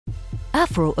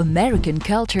Afro-American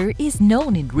culture is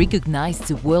known and recognized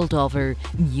the world over: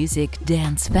 music,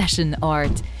 dance, fashion,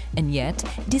 art. And yet,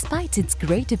 despite its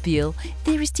great appeal,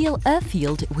 there is still a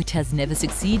field which has never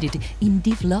succeeded in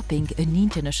developing an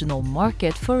international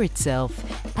market for itself: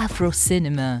 Afro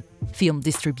cinema. Film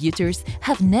distributors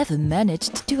have never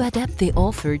managed to adapt their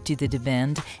offer to the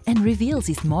demand and reveal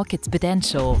this market's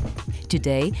potential.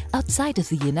 Today, outside of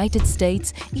the United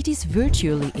States, it is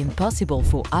virtually impossible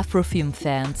for Afro film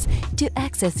fans to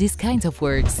access these kinds of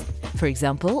works. For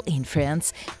example, in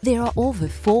France, there are over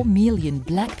 4 million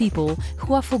black people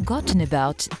who are forgotten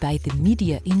about by the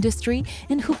media industry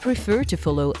and who prefer to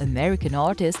follow American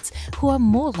artists who are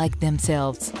more like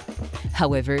themselves.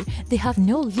 However, they have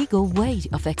no legal way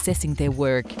of accessing their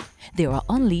work. There are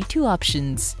only two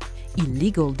options: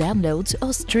 illegal downloads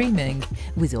or streaming,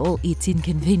 with all its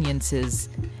inconveniences.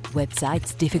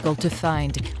 Websites difficult to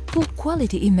find, poor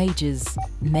quality images,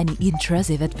 many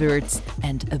intrusive adverts,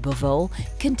 and above all,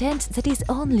 content that is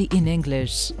only in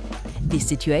English. This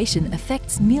situation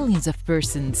affects millions of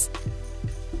persons.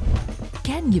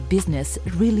 Can your business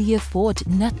really afford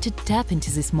not to tap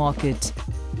into this market?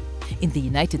 In the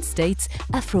United States,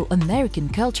 Afro-American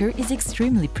culture is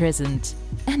extremely present,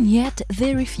 and yet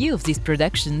very few of these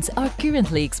productions are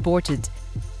currently exported.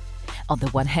 On the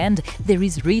one hand, there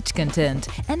is rich content,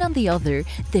 and on the other,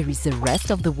 there is the rest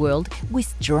of the world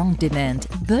with strong demand,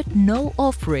 but no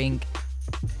offering.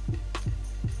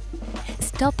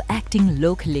 Stop acting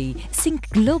locally, think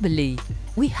globally.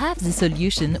 We have the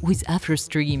solution with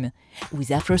Afrostream. With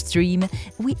Afrostream,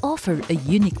 we offer a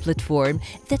unique platform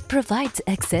that provides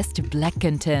access to black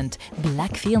content,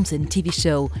 black films and TV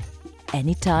shows,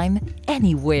 anytime,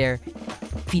 anywhere.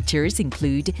 Features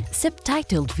include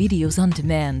subtitled videos on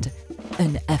demand,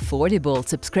 an affordable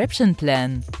subscription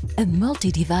plan, a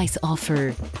multi-device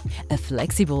offer, a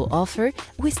flexible offer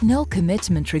with no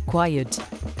commitment required.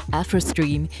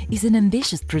 Afrostream is an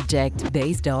ambitious project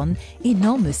based on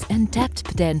enormous untapped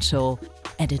potential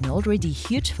and an already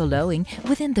huge following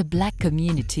within the black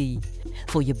community.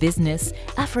 For your business,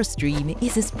 Afrostream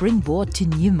is a springboard to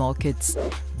new markets.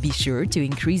 Be sure to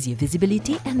increase your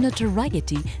visibility and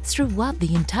notoriety throughout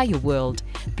the entire world.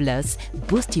 Plus,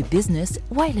 boost your business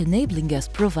while enabling us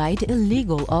provide a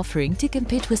legal offering to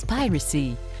compete with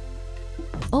piracy.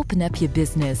 Open up your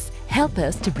business. Help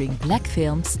us to bring black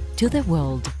films to the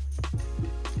world.